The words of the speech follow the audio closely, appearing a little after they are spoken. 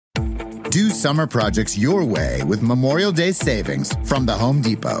Do summer projects your way with Memorial Day savings from the Home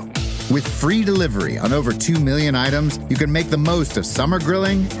Depot. With free delivery on over 2 million items, you can make the most of summer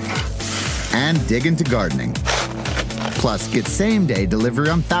grilling and dig into gardening. Plus, get same-day delivery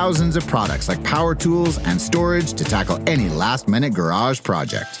on thousands of products like power tools and storage to tackle any last-minute garage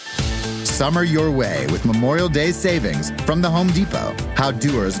project. Summer your way with Memorial Day savings from the Home Depot. How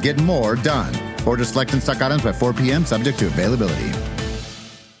doers get more done. Order select and stock items by 4 p.m. subject to availability.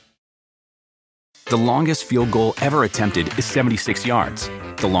 The longest field goal ever attempted is 76 yards.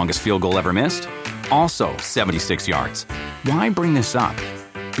 The longest field goal ever missed? Also 76 yards. Why bring this up?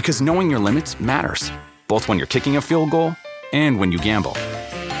 Because knowing your limits matters, both when you're kicking a field goal and when you gamble.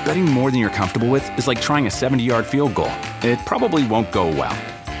 Betting more than you're comfortable with is like trying a 70-yard field goal. It probably won't go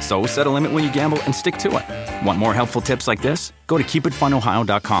well. So set a limit when you gamble and stick to it. Want more helpful tips like this? Go to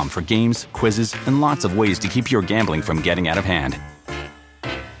keepitfunohio.com for games, quizzes, and lots of ways to keep your gambling from getting out of hand.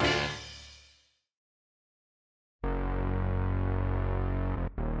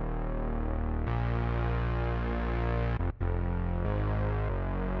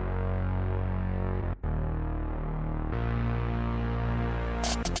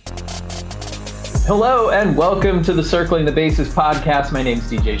 Hello and welcome to the Circling the Bases podcast. My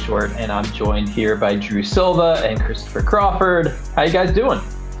name's DJ Short and I'm joined here by Drew Silva and Christopher Crawford. How you guys doing?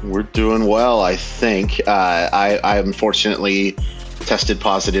 We're doing well, I think. I unfortunately tested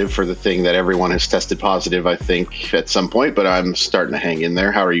positive for the thing that everyone has tested positive, I think, at some point, but I'm starting to hang in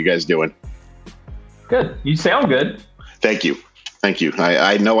there. How are you guys doing? Good. You sound good. Thank you. Thank you.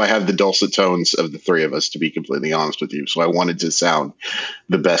 I know I have the dulcet tones of the three of us, to be completely honest with you. So I wanted to sound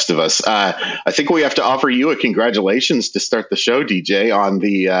the best of us. I think we have to offer you a congratulations to start the show, DJ, on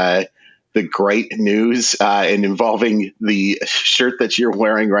the great news and involving the shirt that you're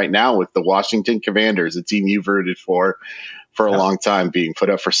wearing right now with the Washington Commanders, a team you've rooted for a long time, being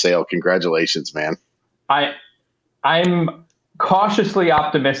put up for sale. Congratulations, man. I'm cautiously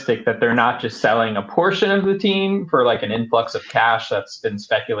optimistic that they're not just selling a portion of the team for like an influx of cash that's been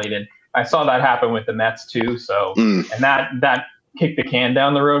speculated. I saw that happen with the Mets too. So, and that kicked the can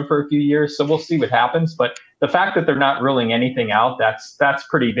down the road for a few years. So we'll see what happens. But the fact that they're not ruling anything out, that's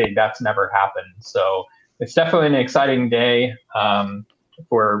pretty big. That's never happened. So it's definitely an exciting day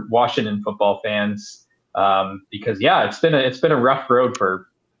for Washington football fans because it's been a rough road for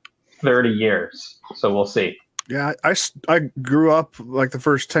 30 years. So we'll see. Yeah, I grew up like the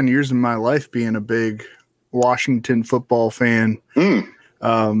first 10 years of my life being a big Washington football fan.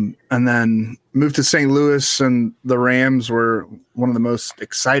 And then moved to St. Louis, and the Rams were one of the most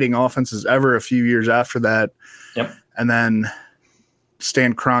exciting offenses ever a few years after that. Yep. And then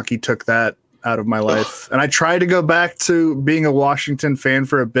Stan Kroenke took that out of my life. And I tried to go back to being a Washington fan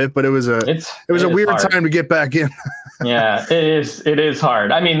for a bit, but it was a weird time to get back in. Yeah, it is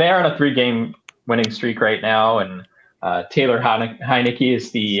hard. I mean, they are on a 3-game winning streak right now, and Taylor Heineke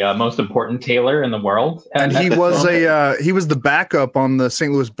is the most important Taylor in the world. And he was he was the backup on the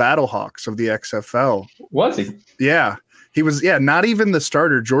St. Louis Battlehawks of the XFL. Was he? Yeah. He was, not even the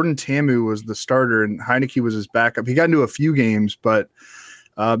starter. Jordan Tamu was the starter, and Heineke was his backup. He got into a few games, but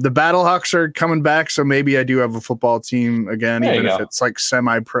the Battlehawks are coming back, so maybe I do have a football team again, even if it's like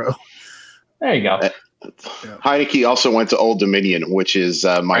semi-pro. There you go. Heineke also went to Old Dominion, which is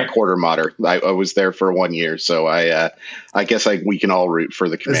my quarter mater. I was there for 1 year, so I guess we can all root for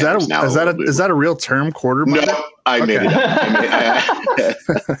the Commanders now. Is that a real term, quarter mater? No, I made it up.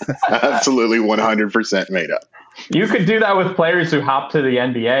 Absolutely 100% made up. You could do that with players who hop to the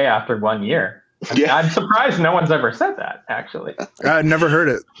NBA after 1 year. Yeah. I'm surprised no one's ever said that, actually. I never heard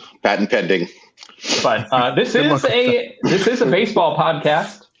it. Patent pending. But this is a baseball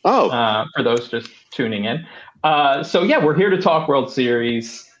podcast. For those just tuning in. We're here to talk World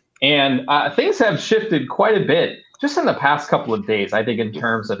Series, and things have shifted quite a bit just in the past couple of days, I think, in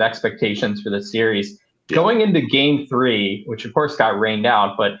terms of expectations for the series. Yeah. Going into Game 3, which of course got rained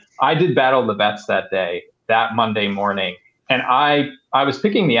out, but I did battle the bets that Monday morning, and I was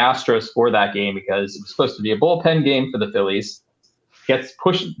picking the Astros for that game because it was supposed to be a bullpen game for the Phillies.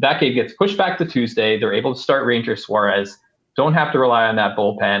 That game gets pushed back to Tuesday. They're able to start Ranger Suarez. Don't have to rely on that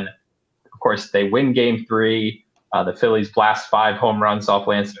bullpen. Of course, they win Game 3. The Phillies blast 5 home runs off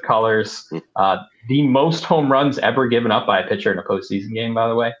Lansing Colors. The most home runs ever given up by a pitcher in a postseason game, by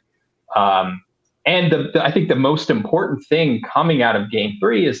the way. I think the most important thing coming out of Game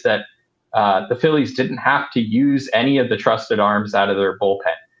 3 is that the Phillies didn't have to use any of the trusted arms out of their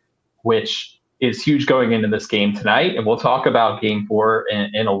bullpen, which is huge going into this game tonight. And we'll talk about Game 4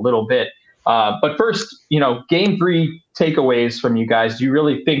 in a little bit. But first, Game 3 takeaways from you guys. Do you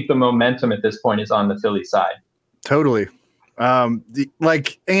really think the momentum at this point is on the Philly side? Totally. And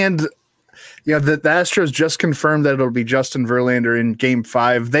Yeah, the Astros just confirmed that it'll be Justin Verlander in Game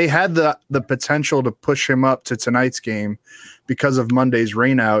 5. They had the potential to push him up to tonight's game because of Monday's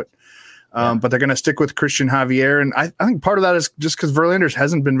rainout, but they're going to stick with Christian Javier. And I think part of that is just because Verlander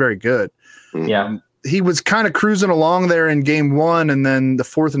hasn't been very good. Yeah. He was kind of cruising along there in Game 1, and then the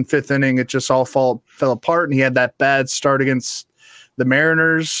 4th and 5th inning, it just all fell apart, and he had that bad start against the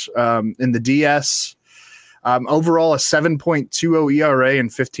Mariners in the DS. Overall, a 7.20 ERA in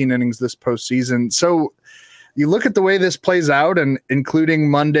 15 innings this postseason. So you look at the way this plays out, and including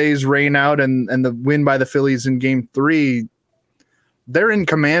Monday's rainout and the win by the Phillies in Game 3, they're in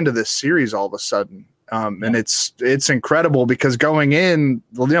command of this series all of a sudden. And it's incredible because going in,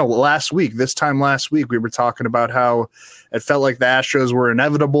 this time last week, we were talking about how it felt like the Astros were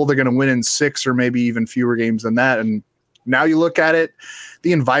inevitable. They're going to win in 6 or maybe even fewer games than that. And now you look at it,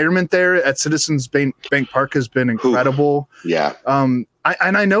 the environment there at Citizens Bank Park has been incredible. Yeah.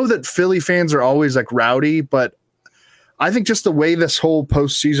 I know that Philly fans are always like rowdy, but I think just the way this whole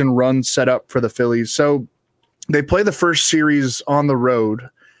postseason run set up for the Phillies. So they play the first series on the road.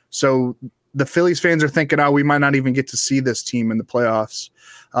 So the Phillies fans are thinking, we might not even get to see this team in the playoffs.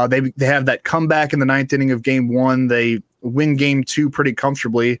 They have that comeback in the 9th inning of Game 1. They win Game 2 pretty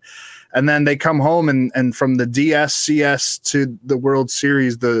comfortably. And then they come home and from the DS, CS to the World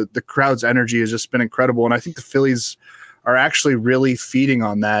Series, the crowd's energy has just been incredible. And I think the Phillies are actually really feeding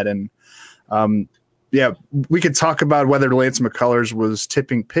on that. And we could talk about whether Lance McCullers was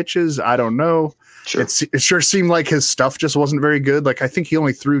tipping pitches. I don't know. Sure. It sure seemed like his stuff just wasn't very good. Like I think he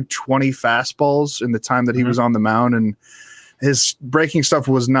only threw 20 fastballs in the time that he was on the mound, and his breaking stuff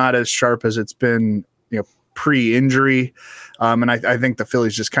was not as sharp as it's been, pre-injury. And I think the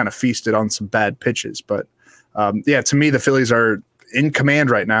Phillies just kind of feasted on some bad pitches. But to me, the Phillies are in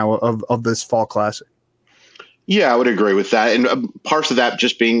command right now of this fall classic. Yeah, I would agree with that. And parts of that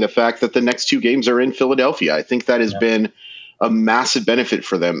just being the fact that the next 2 games are in Philadelphia. I think that has been a massive benefit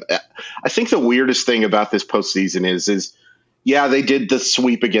for them. I think the weirdest thing about this postseason is they did the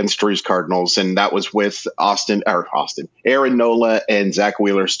sweep against Drew's Cardinals, and that was with Aaron Nola and Zach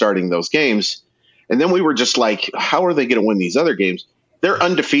Wheeler starting those games. And then we were just like, how are they going to win these other games? They're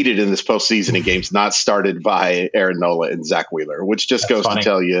undefeated in this postseason in games not started by Aaron Nola and Zach Wheeler, which just goes to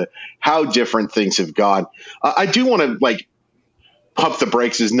tell you how different things have gone. I do want to pump the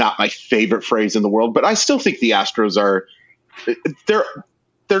brakes is not my favorite phrase in the world, but I still think the Astros are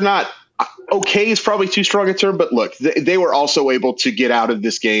they're not okay is probably too strong a term, but look, they were also able to get out of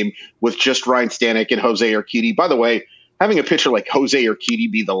this game with just Ryan Stanek and Jose Urquidy. By the way, having a pitcher like Jose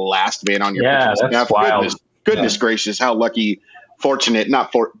Urquidy be the last man on your pitching staff, goodness gracious, how lucky, fortunate,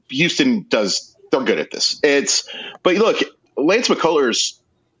 Houston does, they're good at this. But look, Lance McCullers,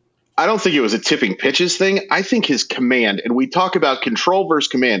 I don't think it was a tipping pitches thing. I think his command, and we talk about control versus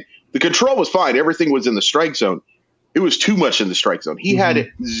command, the control was fine. Everything was in the strike zone. It was too much in the strike zone. He had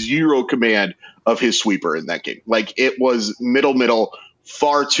zero command of his sweeper in that game. Like it was middle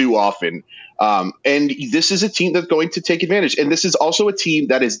far too often. And this is a team that's going to take advantage. And this is also a team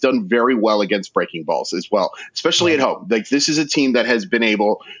that has done very well against breaking balls as well, especially at home. Like this is a team that has been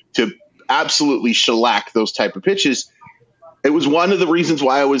able to absolutely shellac those type of pitches. It was one of the reasons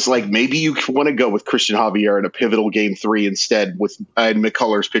why I was like, maybe you want to go with Christian Javier in a pivotal Game 3 instead and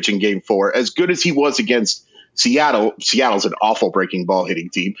McCullers pitching Game 4. As good as he was against Seattle's an awful breaking ball hitting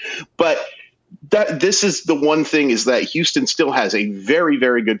team, but this is the one thing is that Houston still has a very,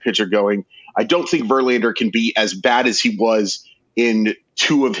 very good pitcher going. I don't think Verlander can be as bad as he was in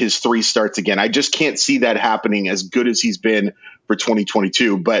 2 of his 3 starts again. I just can't see that happening as good as he's been for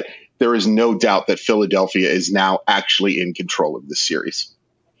 2022, but there is no doubt that Philadelphia is now actually in control of this series.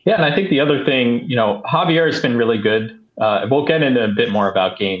 Yeah, and I think the other thing, Javier has been really good. We'll get into a bit more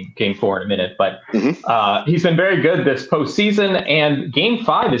about game 4 in a minute, but he's been very good this postseason, and Game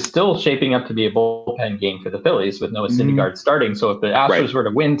 5 is still shaping up to be a bullpen game for the Phillies with Noah Syndergaard starting. So if the Astros were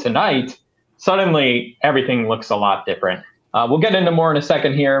to win tonight, suddenly everything looks a lot different. We'll get into more in a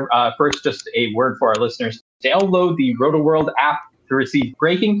second here. First, just a word for our listeners. Download the RotoWorld app to receive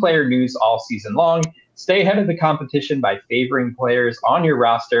breaking player news all season long. Stay ahead of the competition by favoring players on your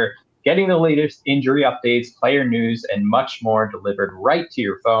roster, getting the latest injury updates, player news, and much more delivered right to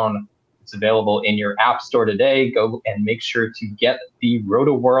your phone. It's available in your app store today. Go and make sure to get the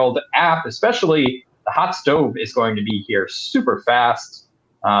RotoWorld app, especially the hot stove is going to be here super fast.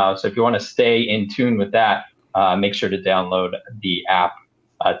 So if you want to stay in tune with that, make sure to download the app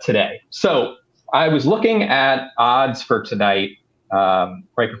today. So I was looking at odds for tonight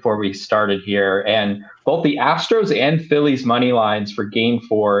right before we started here, and both the Astros and Phillies money lines for Game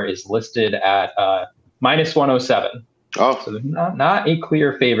 4 is listed at -107. So not a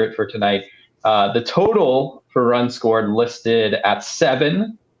clear favorite for tonight. The total for runs scored listed at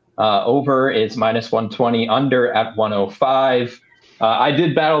 7. Over is -120, under at 105. I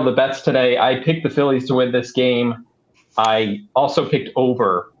did battle the bets today. I picked the Phillies to win this game. I also picked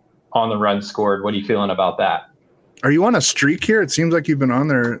over on the runs scored. What are you feeling about that? Are you on a streak here? It seems like you've been on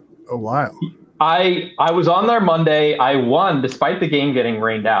there a while. I was on there Monday. I won despite the game getting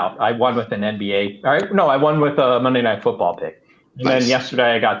rained out. I won with an NBA. I won with a Monday Night Football pick. And then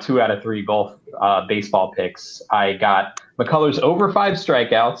yesterday I got 2 out of 3 both baseball picks. I got McCullers over 5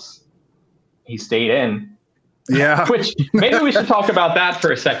 strikeouts. He stayed in. Yeah. Which maybe we should talk about that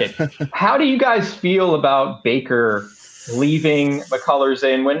for a second. How do you guys feel about Baker leaving McCullers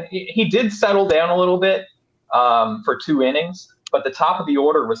in when he did settle down a little bit for 2 innings, but the top of the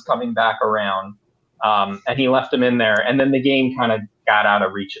order was coming back around and he left him in there. And then the game kind of got out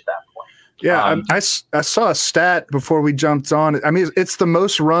of reach at that point. Yeah, I saw a stat before we jumped on. I mean, it's the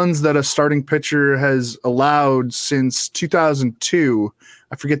most runs that a starting pitcher has allowed since 2002.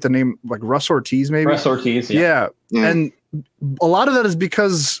 I forget the name, like Russ Ortiz, maybe? Russ Ortiz, yeah. And a lot of that is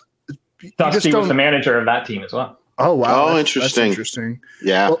because Dusty was the manager of that team as well. Oh, wow. Oh, interesting. That's interesting.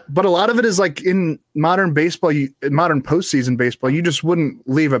 Yeah. Well, but a lot of it is like in modern baseball, modern postseason baseball, you just wouldn't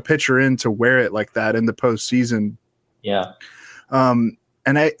leave a pitcher in to wear it like that in the postseason. Yeah.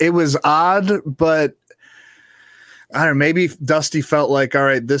 And it was odd, but I don't know, maybe Dusty felt like, all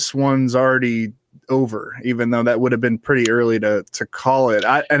right, this one's already over, even though that would have been pretty early to call it.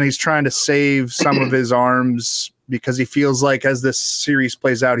 And he's trying to save some of his arms because he feels like as this series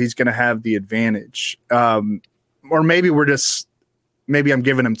plays out, he's going to have the advantage. Or maybe maybe I'm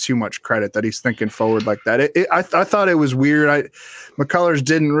giving him too much credit that he's thinking forward like that. I thought it was weird. McCullers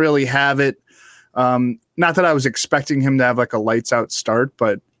didn't really have it. Not that I was expecting him to have like a lights out start,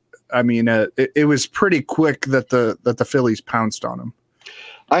 but I mean, it was pretty quick that the Phillies pounced on him.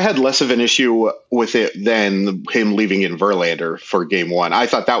 I had less of an issue with it than him leaving in Verlander for game 1. I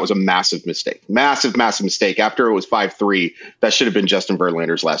thought that was a massive mistake. Massive mistake. After it was 5-3, that should have been Justin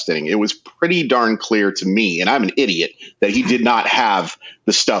Verlander's last inning. It was pretty darn clear to me, and I'm an idiot, that he did not have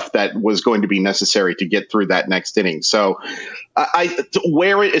the stuff that was going to be necessary to get through that next inning. So to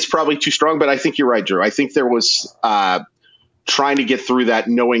wear it is probably too strong, but I think you're right, Drew. I think there was trying to get through that,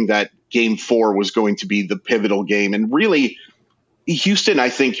 knowing that game 4 was going to be the pivotal game. And really, Houston, I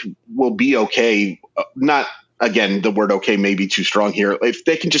think, will be okay. Not, again, the word okay may be too strong here. If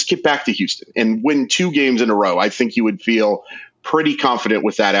they can just get back to Houston and win 2 games in a row, I think you would feel pretty confident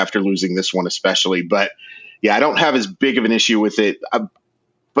with that after losing this one especially. But, yeah, I don't have as big of an issue with it.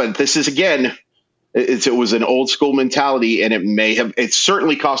 But this is, again, it was an old school mentality, and it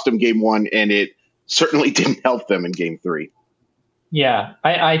certainly cost them game 1, and it certainly didn't help them in game 3. Yeah,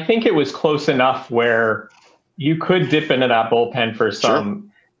 I think it was close enough where you could dip into that bullpen for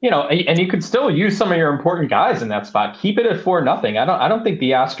some, and you could still use some of your important guys in that spot. Keep it at 4-0. I don't think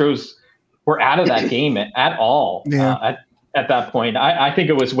the Astros were out of that game at all at that point. I think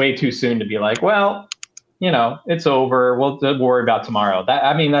it was way too soon to be like, well, it's over. We'll worry about tomorrow.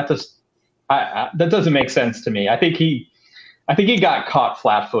 That doesn't make sense to me. I think he got caught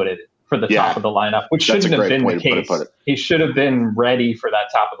flat-footed for the top of the lineup, which shouldn't have been the case. He should have been ready for that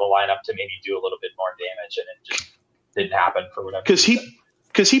top of the lineup to maybe do a little bit more damage, and it just didn't happen for whatever reason.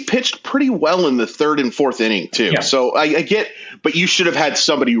 Because he pitched pretty well in the 3rd and 4th inning too. Yeah. So I get, but you should have had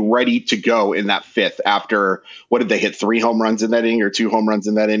somebody ready to go in that 5th after, what did they hit, 3 home runs in that inning or 2 home runs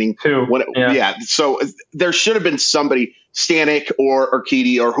in that inning? 2. So there should have been somebody, Stanek or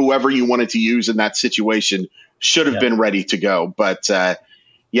Urquidy or whoever you wanted to use in that situation should have been ready to go. But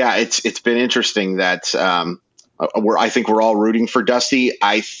it's been interesting that I think we're all rooting for Dusty.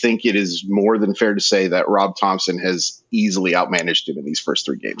 I think it is more than fair to say that Rob Thompson has easily outmanaged him in these first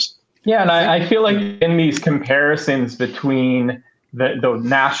 3 games. Yeah, and I feel like in these comparisons between the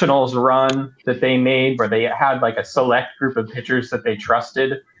Nationals run that they made, where they had like a select group of pitchers that they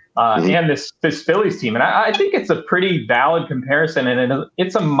trusted, and this Phillies team, and I think it's a pretty valid comparison, and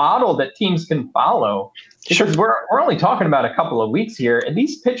it's a model that teams can follow. Because we're only talking about a couple of weeks here, and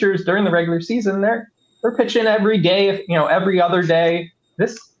these pitchers during the regular season, they're pitching every day, every other day.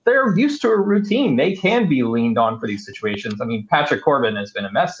 They're used to a routine. They can be leaned on for these situations. I mean, Patrick Corbin has been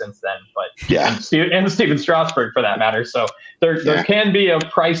a mess since then, but and Steven Strasburg for that matter. So there can be a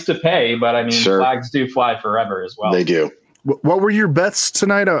price to pay, but I mean, flags do fly forever as well. They do. What were your bets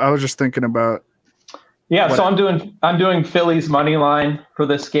tonight? I was just thinking about. Yeah, so I'm doing Phillies money line for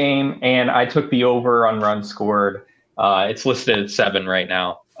this game, and I took the over on runs scored. It's listed at 7 right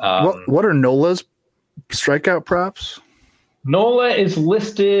now. What are Nola's strikeout props? Nola is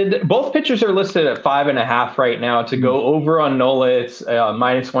listed. Both pitchers are listed at 5.5 right now. To go over on Nola, it's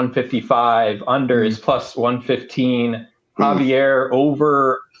minus 155. Under is plus 115. Javier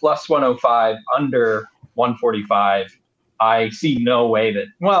over plus 105. Under 145. I see no way that.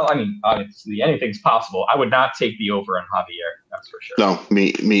 Well, I mean, obviously anything's possible. I would not take the over on Javier. That's for sure. No,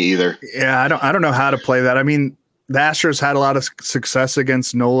 me either. Yeah, I don't know how to play that. I mean, the Astros had a lot of success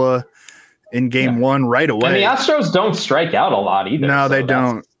against Nola in game one right away. And the Astros don't strike out a lot either. No, they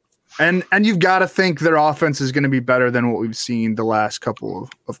don't. And you've got to think their offense is going to be better than what we've seen the last couple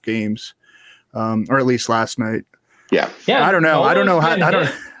of games, or at least last night. Yeah. I don't know. I don't know how.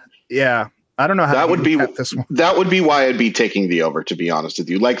 That would be this one. That would be why I'd be taking the over, to be honest with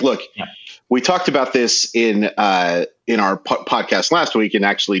you. Like, look, we talked about this in our podcast last week, and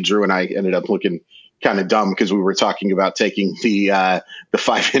actually Drew and I ended up looking kind of dumb because we were talking about taking the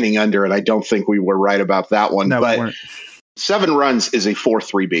 5-inning under, and I don't think we were right about that one. No, but we weren't. 7 runs is a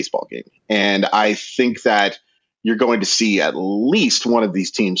 4-3 baseball game, and I think that you're going to see at least one of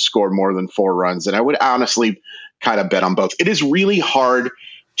these teams score more than 4 runs, and I would honestly kind of bet on both. It is really hard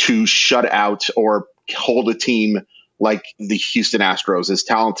to shut out or hold a team like the Houston Astros, as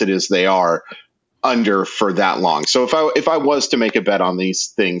talented as they are, under for that long. So if I was to make a bet on these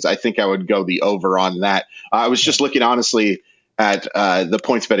things, I think I would go the over on that. I was just looking honestly at the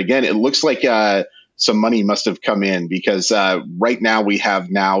points bet again. It looks like some money must have come in because right now we have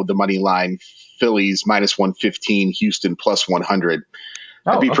the money line Phillies minus 115, Houston plus 100.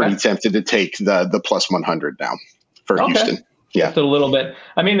 I'd be pretty tempted to take the plus 100 now for Houston. Yeah, just a little bit.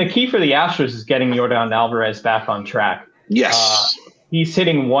 I mean, the key for the Astros is getting Yordan Alvarez back on track. Yes, he's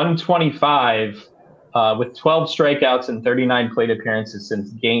hitting 125 with 12 strikeouts and 39 plate appearances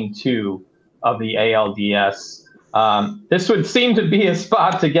since Game 2 of the ALDS. This would seem to be a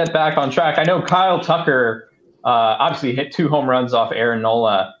spot to get back on track. I know Kyle Tucker obviously hit 2 home runs off Aaron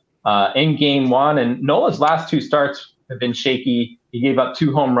Nola in Game 1, and Nola's last 2 starts have been shaky. He gave up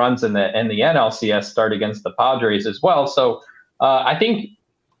 2 home runs in the NLCS start against the Padres as well. So I think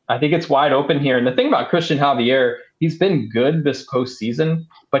it's wide open here. And the thing about Christian Javier, he's been good this postseason,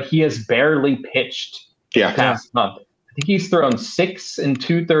 but he has barely pitched the past month. I think he's thrown 6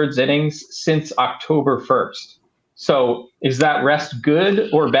 2/3 innings since October 1st. So is that rest good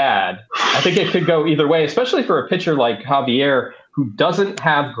or bad? I think it could go either way, especially for a pitcher like Javier, who doesn't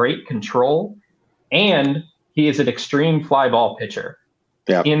have great control, and he is an extreme fly ball pitcher.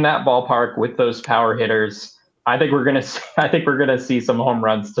 In that ballpark with those power hitters. I think we're gonna see some home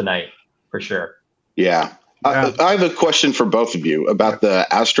runs tonight for sure. Yeah. I have a question for both of you about the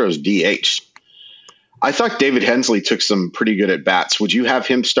Astros DH. I thought David Hensley took some pretty good at bats. Would you have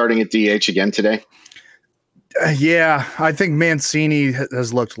him starting at DH again today? Yeah, I think Mancini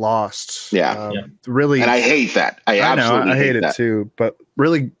has looked lost. Really. And I hate that. I absolutely hate it that too. But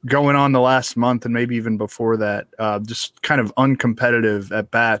really going on the last month and maybe even before that, just kind of uncompetitive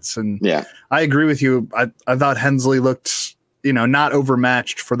at bats. And I agree with you. I thought Hensley looked, not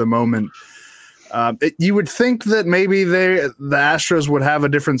overmatched for the moment. You would think that maybe the Astros would have a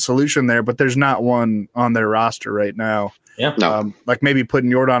different solution there, but there's not one on their roster right now. Yeah. No. Like maybe putting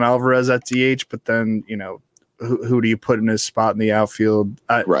Yordan Alvarez at DH, but then, who do you put in his spot in the outfield?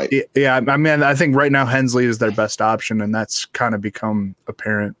 Right. Yeah. I mean, I think right now Hensley is their best option, and that's kind of become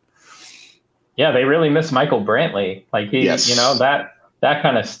apparent. Yeah, they really miss Michael Brantley. Like that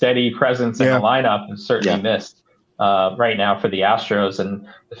kind of steady presence in the lineup is certainly missed right now for the Astros. And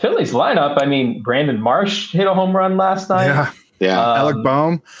the Phillies lineup, I mean, Brandon Marsh hit a home run last night. Yeah. Alec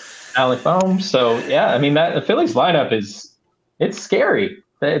Bohm. So I mean the Phillies lineup it's scary.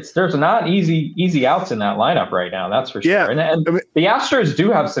 There's not easy outs in that lineup right now. That's for sure. Yeah. And the Astros do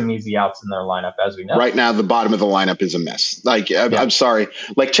have some easy outs in their lineup, as we know. Right now, the bottom of the lineup is a mess. I'm sorry.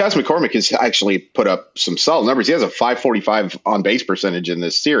 Like Chas McCormick has actually put up some solid numbers. He has a .545 on base percentage in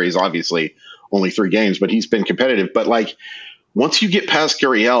this series. Obviously, only 3 games, but he's been competitive. But once you get past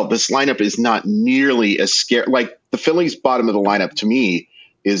Gurriel, this lineup is not nearly as scary. Like the Phillies' bottom of the lineup to me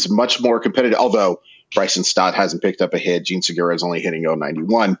is much more competitive. Although Bryson Stott hasn't picked up a hit. Gene Segura is only hitting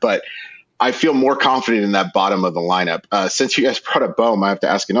 .091. But I feel more confident in that bottom of the lineup. Since you guys brought up Bohm, I have to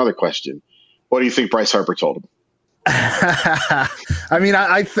ask another question. What do you think Bryce Harper told him? I mean,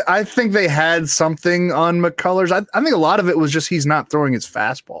 I think they had something on McCullers. I think a lot of it was just he's not throwing his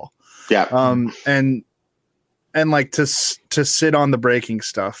fastball. Yeah. And like to sit on the breaking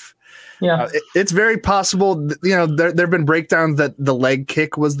stuff. Yeah, it's very possible. There've been breakdowns that the leg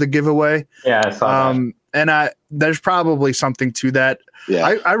kick was the giveaway. Yeah, I saw that. And there's probably something to that.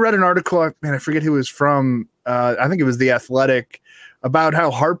 Yeah. I read an article. I forget who it was from. I think it was The Athletic, about how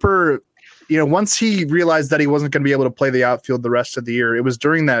Harper once he realized that he wasn't going to be able to play the outfield the rest of the year, it was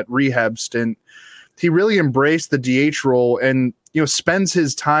during that rehab stint, he really embraced the DH role and, spends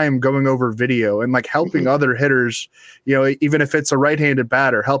his time going over video and like helping other hitters, even if it's a right-handed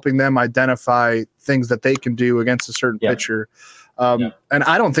batter, helping them identify things that they can do against a certain pitcher. And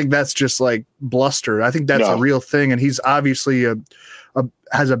I don't think that's just like bluster. I think that's a real thing. And he's obviously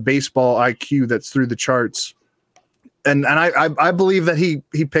has a baseball IQ that's through the charts. And I believe that he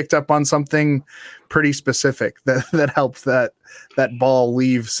picked up on something pretty specific that helped that ball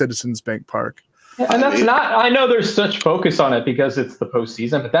leave Citizens Bank Park. And that's I know there's such focus on it because it's the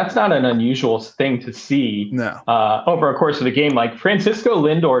postseason, but that's not an unusual thing to see over a course of the game. Like Francisco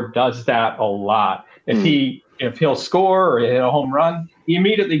Lindor does that a lot. If he'll score or hit a home run, he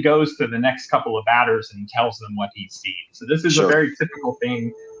immediately goes to the next couple of batters and tells them what he sees. So this is a very typical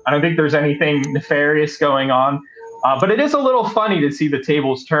thing. I don't think there's anything nefarious going on, but it is a little funny to see the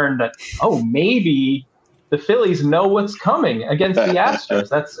tables turn that, maybe the Phillies know what's coming against the Astros.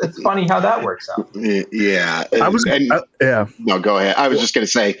 It's funny how that works out. Yeah. No, go ahead. I was just going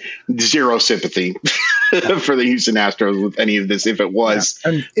to say zero sympathy for the Houston Astros with any of this, if it was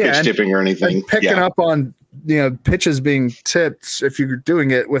pitch tipping or anything. And picking up on, pitches being tipped, if you're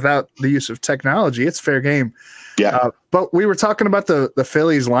doing it without the use of technology, it's fair game. Yeah. But we were talking about the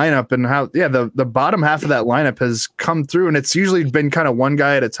Phillies lineup and how, the bottom half of that lineup has come through, and it's usually been kind of one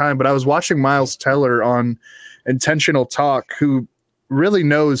guy at a time. But I was watching Miles Teller on Intentional Talk, who really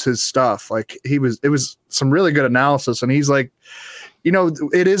knows his stuff. Like it was some really good analysis. And he's like,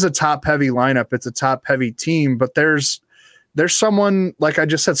 it is a top heavy lineup. It's a top heavy team, but there's someone, like I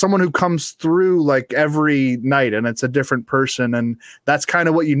just said, someone who comes through like every night, and it's a different person. And that's kind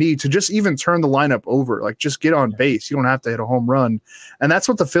of what you need to just even turn the lineup over, like just get on base. You don't have to hit a home run. And that's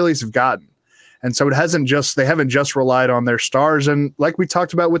what the Phillies have gotten. And so they haven't just relied on their stars. And like we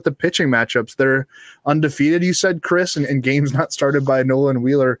talked about with the pitching matchups, they're undefeated, you said, Chris, and games not started by Nolan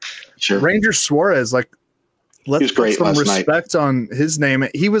Wheeler. Sure. Ranger Suarez, like, let's put some respect on his name.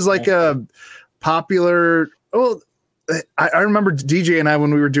 He was like a popular, I remember DJ and I,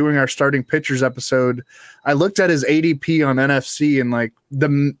 when we were doing our starting pitchers episode, I looked at his ADP on NFC, and like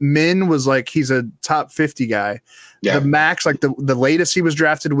the min was like, he's a top 50 guy. Yeah. The max, like the latest he was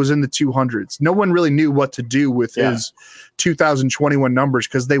drafted was in the 200s. No one really knew what to do with his 2021 numbers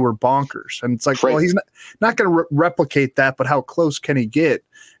because they were bonkers. And it's like, well, he's not going to replicate that, but how close can he get?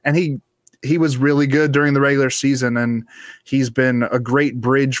 And he was really good during the regular season, and he's been a great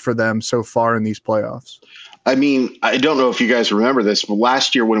bridge for them so far in these playoffs. I mean, I don't know if you guys remember this, but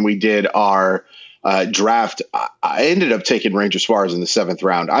last year when we did our draft, I ended up taking Ranger Suarez in the 7th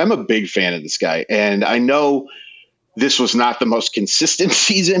round. I'm a big fan of this guy, and I know this was not the most consistent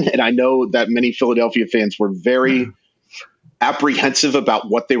season, and I know that many Philadelphia fans were very apprehensive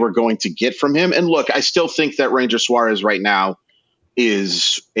about what they were going to get from him. And look, I still think that Ranger Suarez right now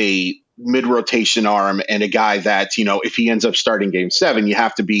is a mid-rotation arm and a guy that, if he ends up starting Game 7, you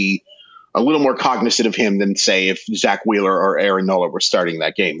have to be a little more cognizant of him than, say, if Zach Wheeler or Aaron Nola were starting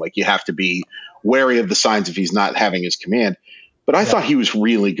that game. Like, you have to be wary of the signs if he's not having his command. But I thought he was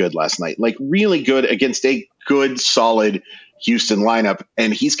really good last night, like really good against a good, solid Houston lineup.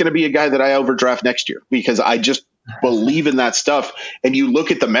 And he's going to be a guy that I overdraft next year because I just believe in that stuff. And you look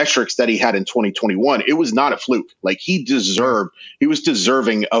at the metrics that he had in 2021, it was not a fluke. Like he was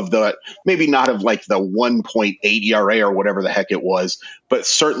deserving of the, maybe not of like the 1.8 ERA or whatever the heck it was, but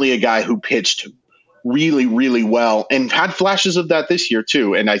certainly a guy who pitched really, really well and had flashes of that this year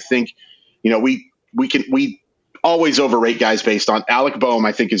too. And I think, we always overrate guys based on Alec Boehm.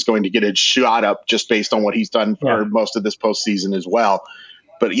 I think is going to get a shot up just based on what he's done for most of this postseason as well.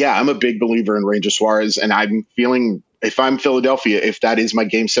 But yeah, I'm a big believer in Ranger Suarez, and I'm feeling, if I'm Philadelphia, if that is my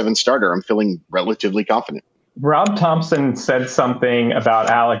Game 7 starter, I'm feeling relatively confident. Rob Thompson said something about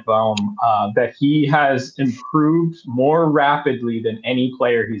Alec Boehm that he has improved more rapidly than any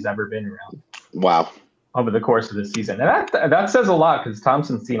player he's ever been around. Wow. Over the course of the season. And that says a lot because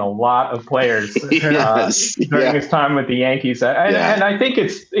Thompson's seen a lot of players during his time with the Yankees. And I think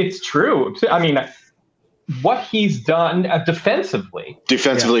it's true. I mean, what he's done defensively.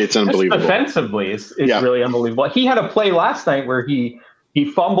 It's unbelievable. Defensively is really unbelievable. He had a play last night where he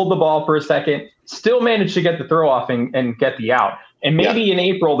fumbled the ball for a second, still managed to get the throw off and get the out. And maybe in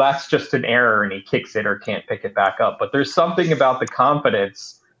April, that's just an error and he kicks it or can't pick it back up. But there's something about the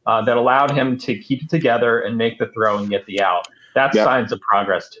confidence that allowed him to keep it together and make the throw and get the out. That's signs of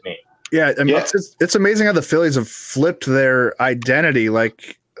progress to me. Yeah, I mean, it's amazing how the Phillies have flipped their identity.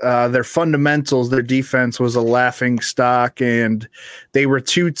 Like their fundamentals, their defense was a laughing stock, and they were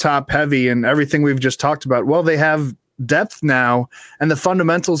too top heavy and everything we've just talked about. Well, they have depth now, and the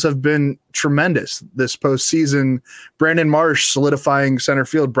fundamentals have been tremendous this postseason. Brandon Marsh solidifying center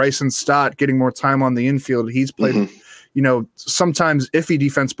field, Bryson Stott getting more time on the infield. He's played, sometimes iffy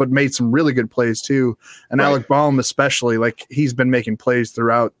defense, but made some really good plays too. And Alec Boehm, especially, like he's been making plays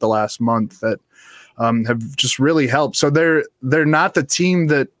throughout the last month that have just really helped. So they're not the team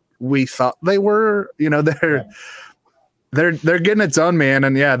that we thought they were. They're getting it done, man.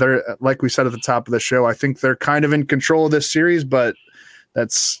 And yeah, they're, like we said at the top of the show, I think they're kind of in control of this series, but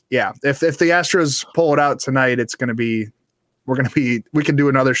if the Astros pull it out tonight, we can do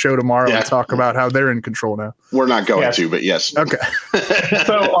another show tomorrow and talk about how they're in control now. We're not going to, but yes. Okay.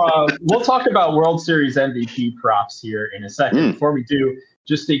 So we'll talk about World Series MVP props here in a second. Before we do,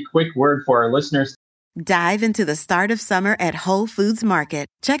 just a quick word for our listeners. Dive into the start of summer at Whole Foods Market.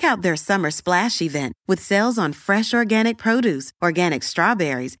 Check out their Summer Splash event with sales on fresh organic produce, organic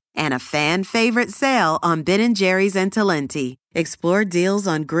strawberries, and a fan-favorite sale on Ben & Jerry's and Talenti. Explore deals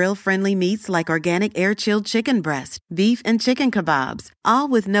on grill-friendly meats like organic air-chilled chicken breast, beef and chicken kebabs, all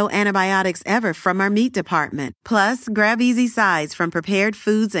with no antibiotics ever from our meat department. Plus, grab easy sides from prepared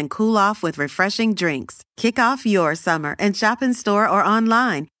foods and cool off with refreshing drinks. Kick off your summer and shop in store or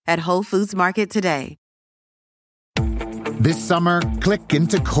online at Whole Foods Market today. This summer, click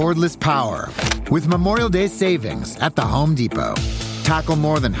into cordless power with Memorial Day savings at the Home Depot. Tackle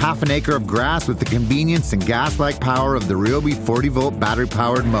more than half an acre of grass with the convenience and gas-like power of the Ryobi 40-volt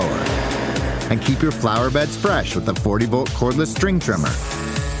battery-powered mower. And keep your flower beds fresh with the 40-volt cordless string trimmer.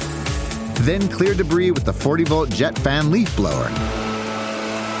 Then clear debris with the 40-volt jet fan leaf blower.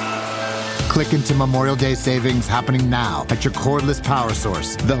 Click into Memorial Day savings happening now at your cordless power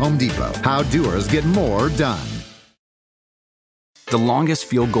source, the Home Depot. How doers get more done. The longest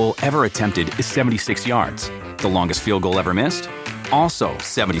field goal ever attempted is 76 yards. The longest field goal ever missed? Also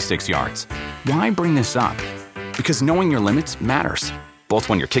 76 yards. Why bring this up? Because knowing your limits matters, both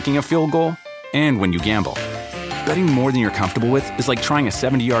when you're kicking a field goal and when you gamble. Betting more than you're comfortable with is like trying a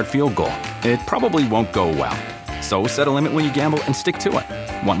 70-yard field goal. It probably won't go well. So set a limit when you gamble and stick to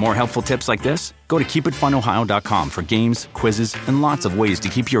it. Want more helpful tips like this? Go to keepitfunohio.com for games, quizzes, and lots of ways to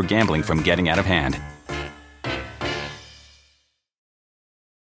keep your gambling from getting out of hand.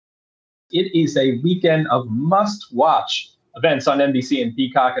 It is a weekend of must-watch events on NBC and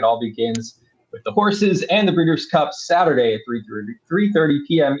Peacock. It all begins with the Horses and the Breeders' Cup Saturday at 3:30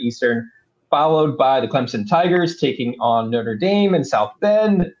 p.m. Eastern, followed by the Clemson Tigers taking on Notre Dame in South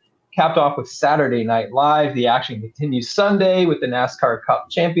Bend, capped off with Saturday Night Live. The action continues Sunday with the NASCAR Cup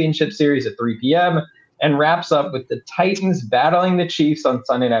Championship Series at 3 p.m. and wraps up with the Titans battling the Chiefs on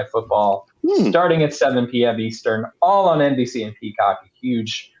Sunday Night Football, starting at 7 p.m. Eastern, all on NBC and Peacock. A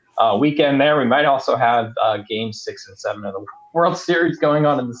huge weekend there. We might also have games 6 and 7 of the World Series going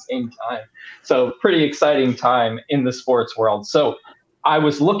on at the same time. So pretty exciting time in the sports world. So I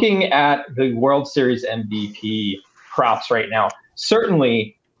was looking at the World Series MVP props right now.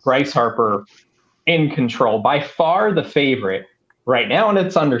 Certainly Bryce Harper in control, by far the favorite right now, and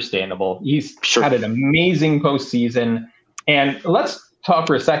it's understandable. He's had an amazing postseason. And let's talk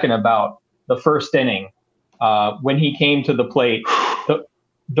for a second about the first inning when he came to the plate.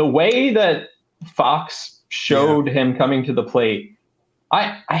 The way that Fox showed him coming to the plate,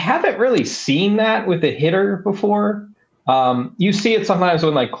 I haven't really seen that with a hitter before. You see it sometimes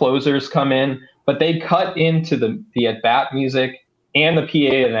when like closers come in, but they cut into the at-bat music and the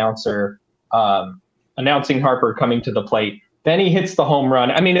PA announcer announcing Harper coming to the plate. Then he hits the home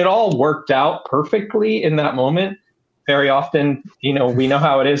run. I mean, it all worked out perfectly in that moment. Very often, we know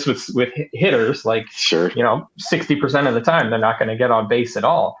how it is with hitters. Like, 60% of the time, they're not going to get on base at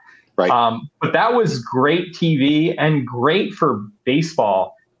all. Right. But that was great TV and great for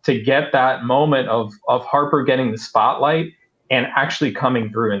baseball to get that moment of Harper getting the spotlight and actually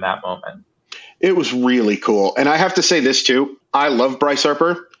coming through in that moment. It was really cool. And I have to say this, too. I love Bryce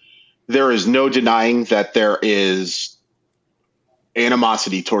Harper. There is no denying that there is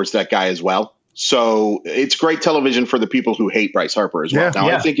animosity towards that guy as well. So it's great television for the people who hate Bryce Harper as well. Now,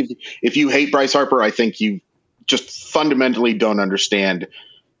 I think if you hate Bryce Harper, I think you just fundamentally don't understand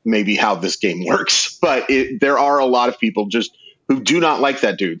maybe how this game works. But there are a lot of people just who do not like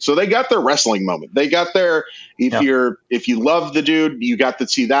that dude. So they got their wrestling moment. They got their if you love the dude, you got to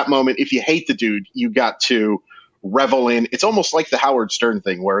see that moment. If you hate the dude, you got to revel in. It's almost like the Howard Stern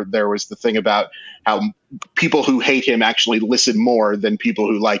thing where there was the thing about how people who hate him actually listen more than people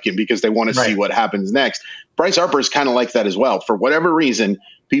who like him because they want to see what happens next. Bryce Harper is kind of like that as well. For whatever reason,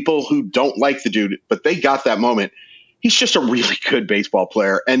 people who don't like the dude, but they got that moment. He's just a really good baseball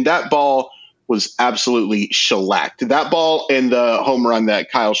player. And that ball was absolutely shellacked. That ball and the home run that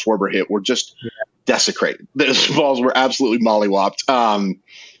Kyle Schwarber hit were just desecrated. Those balls were absolutely mollywopped.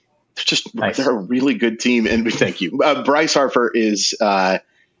 They're just nice. They're a really good team, and thank you. Bryce Harper is.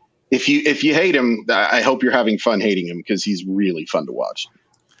 If you hate him, I hope you're having fun hating him because he's really fun to watch.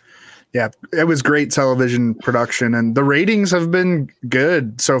 Yeah, it was great television production, and the ratings have been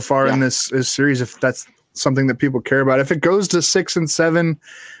good so far in this series. If that's something that people care about, if it goes to 6 and 7,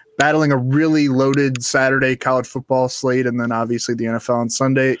 battling a really loaded Saturday college football slate, and then obviously the NFL on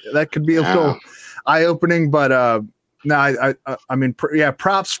Sunday, that could be a little eye-opening. But no, I mean,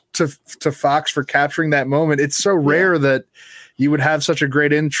 props to Fox for capturing that moment. It's so rare that you would have such a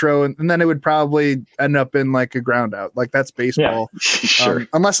great intro, and then it would probably end up in like a ground out. Like that's baseball. Yeah, sure.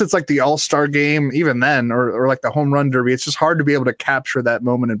 Unless it's like the All-Star game, even then, or like the home run derby. It's just hard to be able to capture that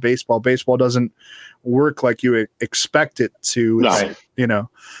moment in baseball. Baseball doesn't work like you expect it to, right. You know.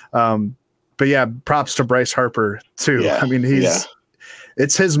 But yeah, props to Bryce Harper too. Yeah, I mean,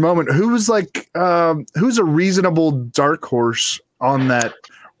 it's his moment. Who's a reasonable dark horse on that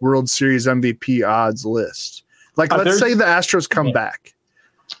World Series MVP odds list? Like, let's say the Astros come back.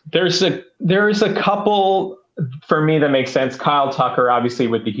 There's a couple for me that makes sense. Kyle Tucker, obviously,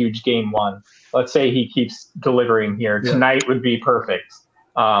 with the huge game 1. Let's say he keeps delivering here. Tonight would be perfect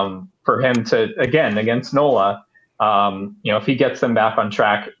for him to, again, against Nola. If he gets them back on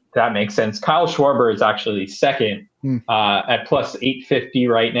track, that makes sense. Kyle Schwarber is actually second at plus 850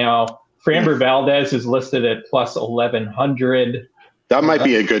 right now. Framber Valdez is listed at plus 1100. That might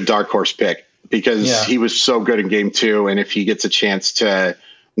be a good dark horse pick because he was so good in game 2. And if he gets a chance to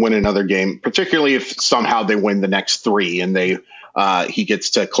win another game, particularly if somehow they win the next 3 and he gets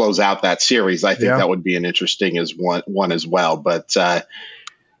to close out that series, I think that would be an interesting one as well. But I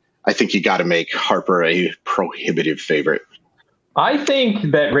think you got to make Harper a prohibitive favorite. I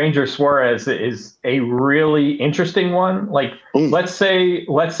think that Ranger Suarez is a really interesting one. Like, let's say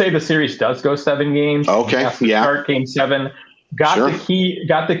the series does go 7 games. Okay, start game 7. Got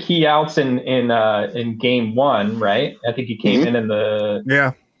the key outs in game 1, right? I think he came in the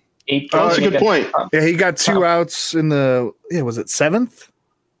 8th. That's a good point. Yeah, he got 2 outs in the was it 7th?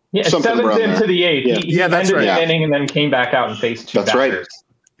 Yeah, something 7th into the 8th. He that's ended right. the inning and then came back out and faced 2 that's batters.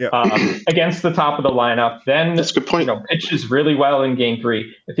 Right. Against the top of the lineup. Then that's a good point. Pitches really well in game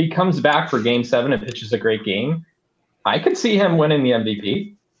 3. If he comes back for game 7 and pitches a great game, I could see him winning the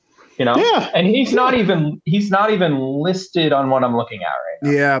MVP. And he's not even listed on what I'm looking at right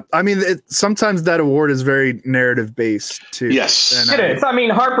now. Yeah, I mean, sometimes that award is very narrative based too. Yes, it is. I mean,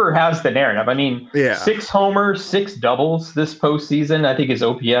 Harper has the narrative. I mean, 6 homers, 6 doubles this postseason. I think his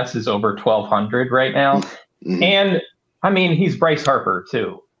OPS is over 1,200 right now, and I mean, he's Bryce Harper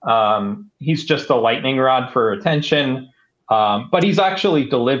too. He's just a lightning rod for attention, but he's actually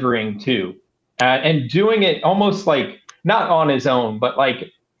delivering too, and doing it almost like not on his own, but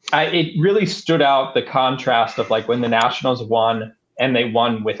like. It really stood out, the contrast of like when the Nationals won and they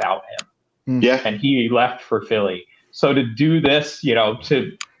won without him. Yeah. And he left for Philly. So to do this, be in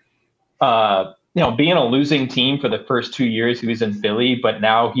a losing team for the first 2 years he was in Philly, but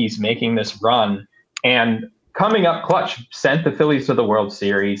now he's making this run and coming up clutch, sent the Phillies to the World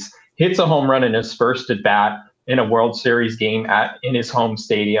Series, hits a home run in his first at bat in a World Series game in his home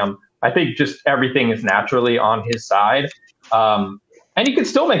stadium. I think just everything is naturally on his side. And you could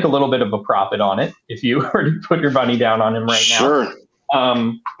still make a little bit of a profit on it if you were to put your money down on him right now. Sure.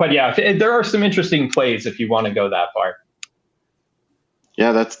 But yeah, there are some interesting plays if you want to go that far.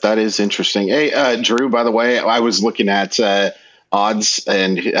 Yeah, that is interesting. Hey, Drew, by the way, I was looking at odds,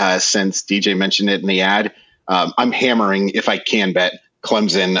 and since DJ mentioned it in the ad, I'm hammering, if I can bet,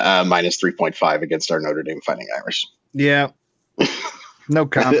 Clemson minus 3.5 against our Notre Dame Fighting Irish. Yeah. No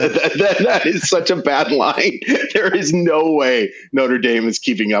comment. That is such a bad line. There is no way Notre Dame is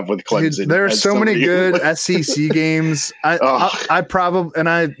keeping up with Clemson. Dude, there are so many good SEC games. I probably, and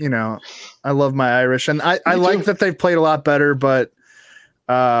I love my Irish, and I like that they've played a lot better, but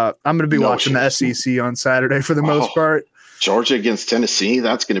I'm going to be watching the SEC on Saturday for the most part. Georgia against Tennessee,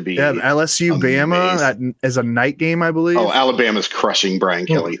 that's going to be LSU amazing. Bama that is a night game, I believe. Oh, Alabama's crushing Brian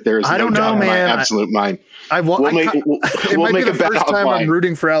Kelly. There's no doubt in my absolute mind. It might be the first time I'm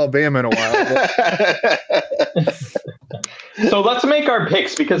rooting for Alabama in a while. So let's make our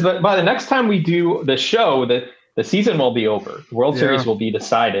picks, because by the next time we do the show, the season will be over. The World Series will be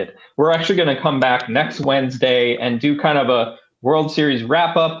decided. We're actually going to come back next Wednesday and do kind of a World Series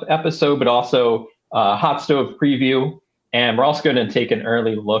wrap-up episode, but also hot stove preview. And we're also going to take an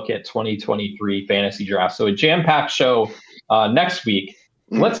early look at 2023 fantasy draft. So a jam-packed show next week.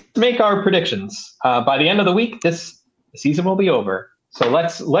 Let's make our predictions. By the end of the week, the season will be over. So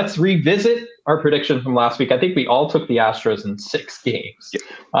let's revisit our prediction from last week. I think we all took the Astros in 6 games.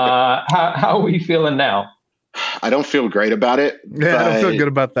 How are we feeling now? I don't feel great about it. Yeah, I don't feel good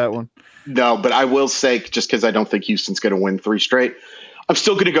about that one. No, but I will say, just because I don't think Houston's going to win 3 straight, I'm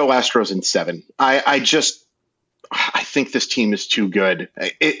still going to go Astros in 7. I think this team is too good.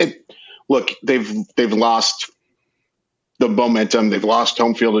 Look, they've lost the momentum. They've lost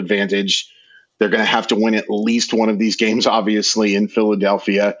home field advantage. They're going to have to win at least one of these games, obviously, in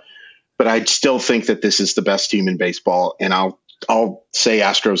Philadelphia. But I still think that this is the best team in baseball, and I'll say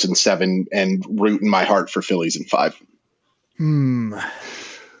Astros in 7 and root in my heart for Phillies in 5.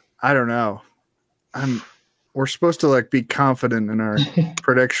 I don't know. We're supposed to be confident in our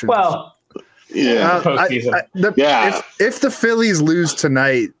predictions. Well, yeah. If the Phillies lose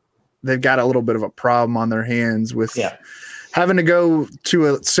tonight, they've got a little bit of a problem on their hands with having to go to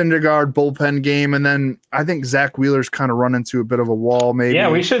a Syndergaard bullpen game, and then I think Zach Wheeler's kind of run into a bit of a wall. Maybe. Yeah,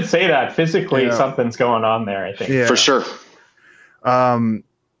 we should say that physically something's going on there. I think for sure. I'm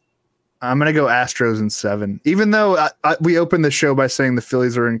going to go Astros in 7, even though we opened the show by saying the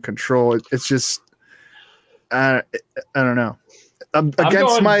Phillies are in control. It's just I don't know.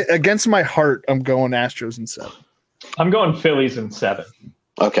 Against my heart, I'm going Astros in 7. I'm going Phillies in 7.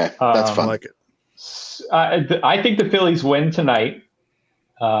 Okay, that's fun. I like it. I think the Phillies win tonight.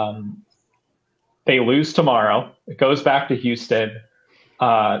 They lose tomorrow. It goes back to Houston.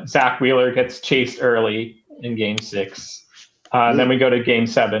 Zach Wheeler gets chased early in Game 6. Then we go to Game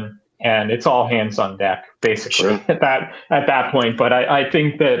 7, and it's all hands on deck, basically, at that point. But I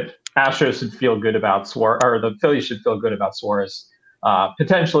think that Astros should feel good about Suarez, or the Phillies should feel good about Suarez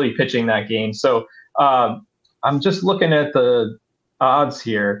potentially pitching that game. So I'm just looking at the odds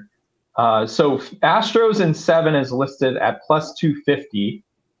here. So Astros in 7 is listed at plus 250.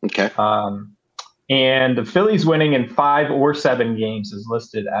 Okay. And the Phillies winning in 5 or 7 games is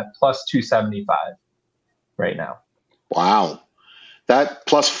listed at plus 275 right now. Wow. That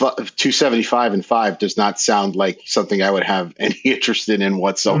plus 275 and 5 does not sound like something I would have any interest in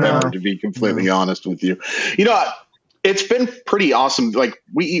whatsoever, to be completely honest with you. You know, it's been pretty awesome.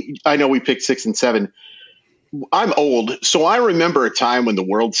 I know we picked 6 and 7. I'm old, so I remember a time when the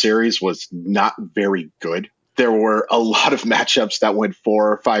World Series was not very good. There were a lot of matchups that went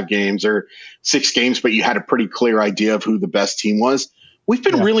 4 or 5 games or 6 games, but you had a pretty clear idea of who the best team was. We've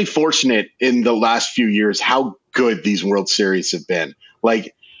been really fortunate in the last few years how good these World Series have been.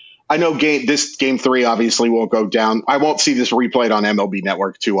 I know this Game 3 obviously won't go down. I won't see this replayed on MLB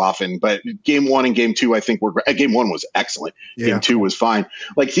Network too often, but Game 1 and Game 2, I think Game 1 was excellent. Yeah. Game 2 was fine.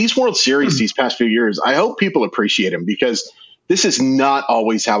 These World Series these past few years, I hope people appreciate them because this is not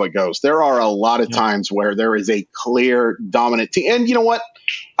always how it goes. There are a lot of times where there is a clear dominant team. And you know what?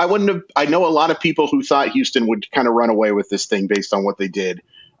 I know a lot of people who thought Houston would kind of run away with this thing based on what they did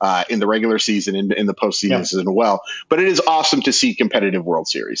in the regular season and in the postseason as well. But it is awesome to see competitive World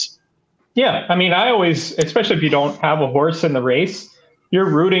Series. Yeah, I mean, I always, especially if you don't have a horse in the race, you're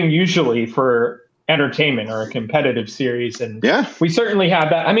rooting usually for entertainment or a competitive series. And we certainly have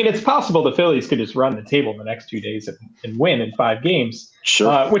that. I mean, it's possible the Phillies could just run the table the next 2 days and win in 5 games,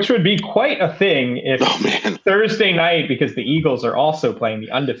 which would be quite a thing if Thursday night, because the Eagles are also playing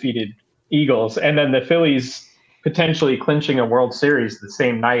the undefeated Eagles, and then the Phillies potentially clinching a World Series the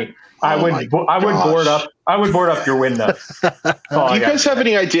same night. I would board up your window. Do you guys have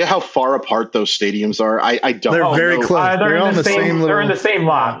any idea how far apart those stadiums are? I don't. They're very close. They're in the same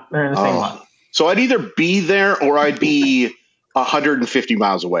lot. They're in the same lot. So I'd either be there or I'd be 150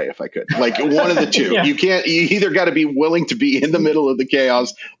 miles away if I could. One of the two. You either got to be willing to be in the middle of the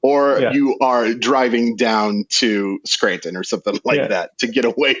chaos or you are driving down to Scranton or something like that to get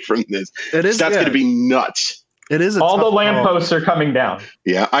away from this. That's going to be nuts. It is all the lampposts are coming down.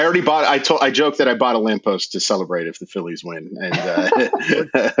 Yeah, I already bought. I joked that I bought a lamppost to celebrate if the Phillies win,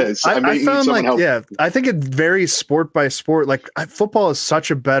 and so I found I think it varies sport by sport. Football is such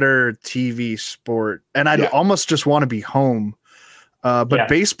a better TV sport, and I'd almost just want to be home. But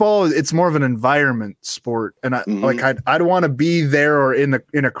baseball, it's more of an environment sport, and I'd want to be there or in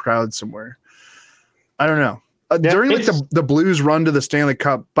a crowd somewhere. I don't know. During the Blues run to the Stanley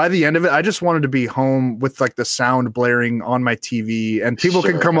Cup, by the end of it, I just wanted to be home with the sound blaring on my TV and people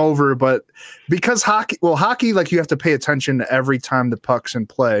can come over. But because hockey, you have to pay attention to every time the puck's in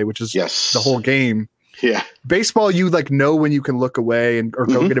play, which is the whole game. Yeah. Baseball, you know when you can look away or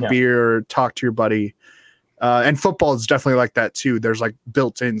go get a beer or talk to your buddy. And football is definitely like that too. There's like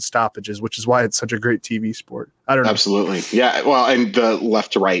built-in stoppages, which is why it's such a great TV sport. I don't know. Absolutely. Yeah. Well, and the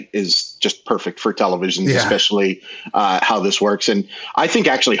left to right is just perfect for televisions, especially how this works. And I think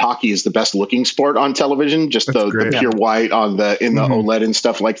actually hockey is the best looking sport on television, just the pure white on the OLED and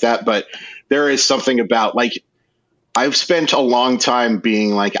stuff like that. But there is something about like, I've spent a long time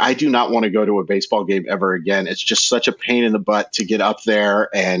being like, I do not want to go to a baseball game ever again. It's just such a pain in the butt to get up there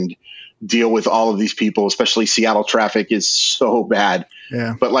and deal with all of these people, especially Seattle traffic is so bad.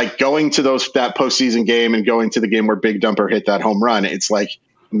 Yeah. But like going to that postseason game and going to the game where Big Dumper hit that home run, it's like,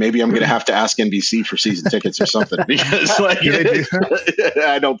 maybe I'm going to have to ask NBC for season tickets or something because like,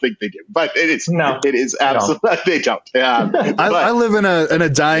 I don't think they do, but it is absolutely, they don't. Yeah. I live in a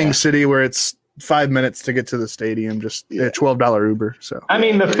dying city where it's 5 minutes to get to the stadium, just a $12 Uber. So I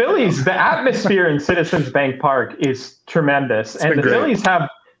mean, the Phillies, the atmosphere in Citizens Bank Park is tremendous, and the Phillies have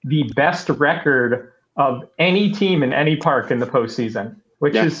the best record of any team in any park in the postseason,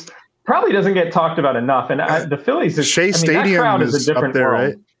 which is probably doesn't get talked about enough. And the Phillies, Stadium that crowd is a different up there,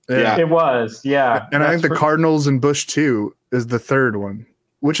 world. right? Yeah. It was, And I think the Cardinals and Busch too is the third one,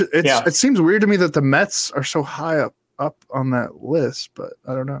 which it seems weird to me that the Mets are so high up on that list, but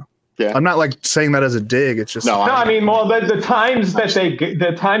I don't know. Yeah. I'm not like saying that as a dig. It's just I mean, well, the times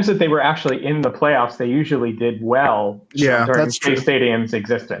that they were actually in the playoffs, they usually did well. During Shea Stadium's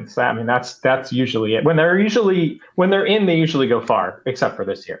existence. I mean, that's usually it. When they're in, they usually go far, except for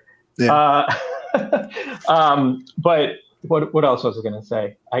this year. Yeah. But what else was I going to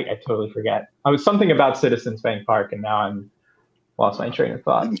say? I totally forget. I was something about Citizens Bank Park, and now I'm lost my train of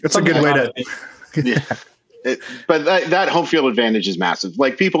thought. It's a good way to. Yeah. But that home field advantage is massive.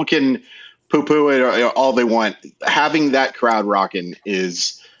 Like people can poo-poo it all they want. Having that crowd rocking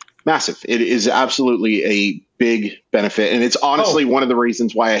is massive. It is absolutely a big benefit. And it's honestly one of the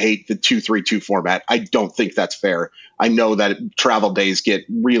reasons why I hate the 2-3-2 format. I don't think that's fair. I know that travel days get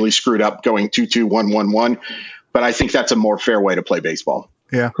really screwed up going 2-2-1-1-1, but I think that's a more fair way to play baseball.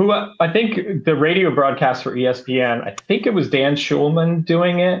 Yeah. Who I think the radio broadcast for ESPN, I think it was Dan Schulman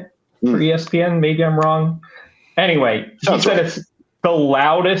doing it for ESPN. Maybe I'm wrong. Anyway, he said it's the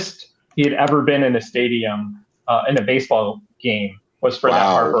loudest he had ever been in a stadium in a baseball game was for that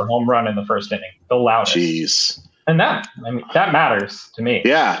Harper home run in the first inning. The loudest. Jeez. And that matters to me.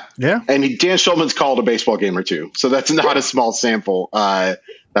 Yeah. Yeah. And Dan Schulman's called a baseball game or two. So that's not a small sample.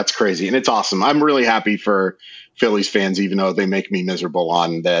 That's crazy. And it's awesome. I'm really happy for Phillies fans, even though they make me miserable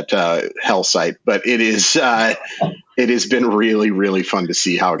on that hell site. But it has been really, really fun to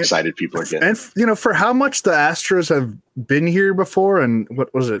see how excited people are getting. And, for how much the Astros have been here before, and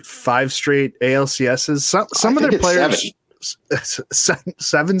what was it, 5 straight ALCSs? Some of their players,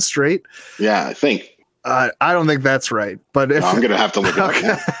 7 straight? Yeah, I think. I don't think that's right. But I'm going to have to look it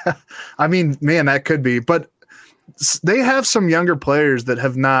up. I mean, man, that could be. But they have some younger players that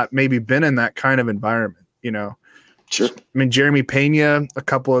have not maybe been in that kind of environment, Sure. I mean, Jeremy Pena, a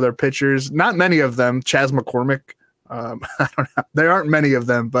couple of their pitchers, not many of them. Chas McCormick, I don't know. There aren't many of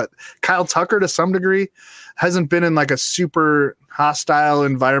them, but Kyle Tucker to some degree hasn't been in like a super hostile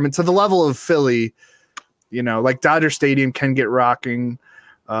environment to the level of Philly. Like Dodger Stadium can get rocking.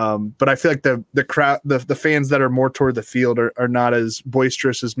 But I feel like the crowd, the fans that are more toward the field are not as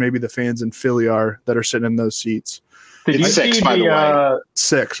boisterous as maybe the fans in Philly are that are sitting in those seats. Did you see 6, by the way.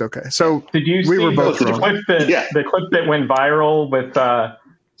 6. Okay. So did you see were both the clip that went viral with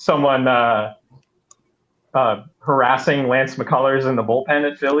someone harassing Lance McCullers in the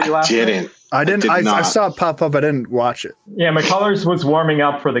bullpen at Philly last night? I didn't. I saw it pop up. I didn't watch it. Yeah, McCullers was warming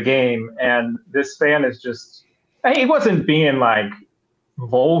up for the game, and this fan is just. He wasn't being like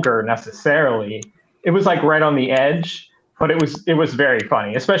vulgar necessarily. It was like right on the edge, but it was very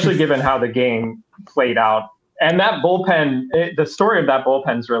funny, especially given how the game played out. And that bullpen, the story of that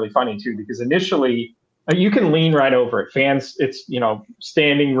bullpen is really funny too, because initially you can lean right over it. Fans, it's,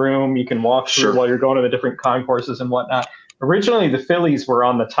 standing room. You can walk through while you're going to the different concourses and whatnot. Originally, the Phillies were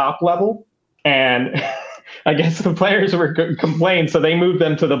on the top level, and I guess the players were complaining, so they moved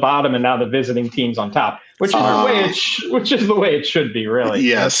them to the bottom, and now the visiting team's on top, which is the way it should be, really.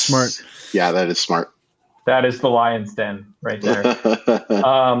 Yes, that's smart. Yeah, that is smart. That is the lion's den right there.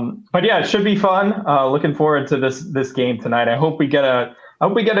 But yeah, it should be fun. Looking forward to this game tonight. I hope we get a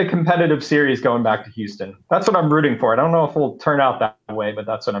competitive series going back to Houston. That's what I'm rooting for. I don't know if we'll turn out that way, but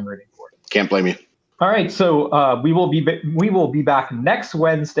that's what I'm rooting for. Can't blame you. All right, so we will be back next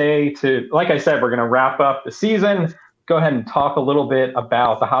Wednesday to, like I said, we're going to wrap up the season. Go ahead and talk a little bit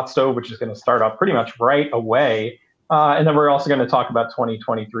about the hot stove, which is going to start up pretty much right away. And then we're also going to talk about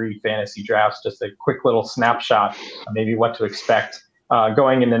 2023 fantasy drafts, just a quick little snapshot of maybe what to expect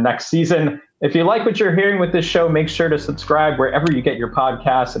going into next season. If you like what you're hearing with this show, make sure to subscribe wherever you get your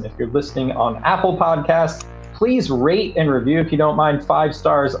podcasts. And if you're listening on Apple Podcasts, please rate and review if you don't mind. 5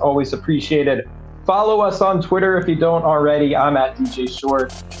 stars, always appreciated. Follow us on Twitter if you don't already. I'm at DJ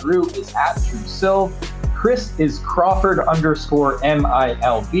Short. Drew is at DrewSilv. Chris is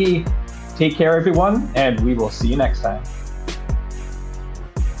Crawford_MILB. Take care, everyone, and we will see you next time.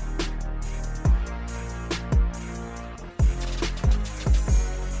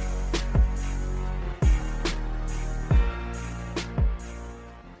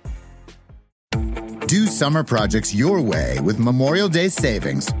 Do summer projects your way with Memorial Day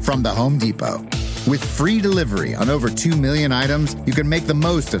savings from the Home Depot. With free delivery on over 2 million items, you can make the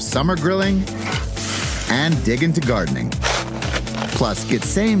most of summer grilling and dig into gardening. Plus, get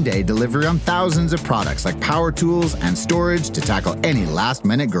same-day delivery on thousands of products like power tools and storage to tackle any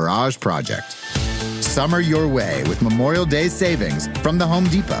last-minute garage project. Summer your way with Memorial Day savings from the Home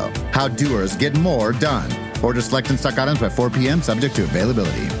Depot. How doers get more done. Order select and stock items by 4 p.m. subject to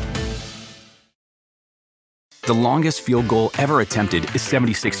availability. The longest field goal ever attempted is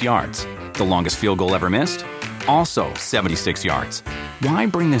 76 yards. The longest field goal ever missed? Also 76 yards. Why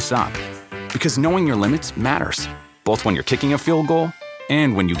bring this up? Because knowing your limits matters, both when you're kicking a field goal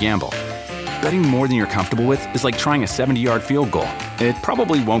and when you gamble. Betting more than you're comfortable with is like trying a 70-yard field goal. It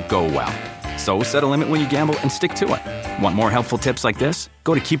probably won't go well. So set a limit when you gamble and stick to it. Want more helpful tips like this?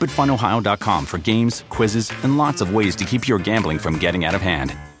 Go to keepitfunohio.com for games, quizzes, and lots of ways to keep your gambling from getting out of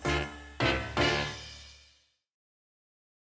hand.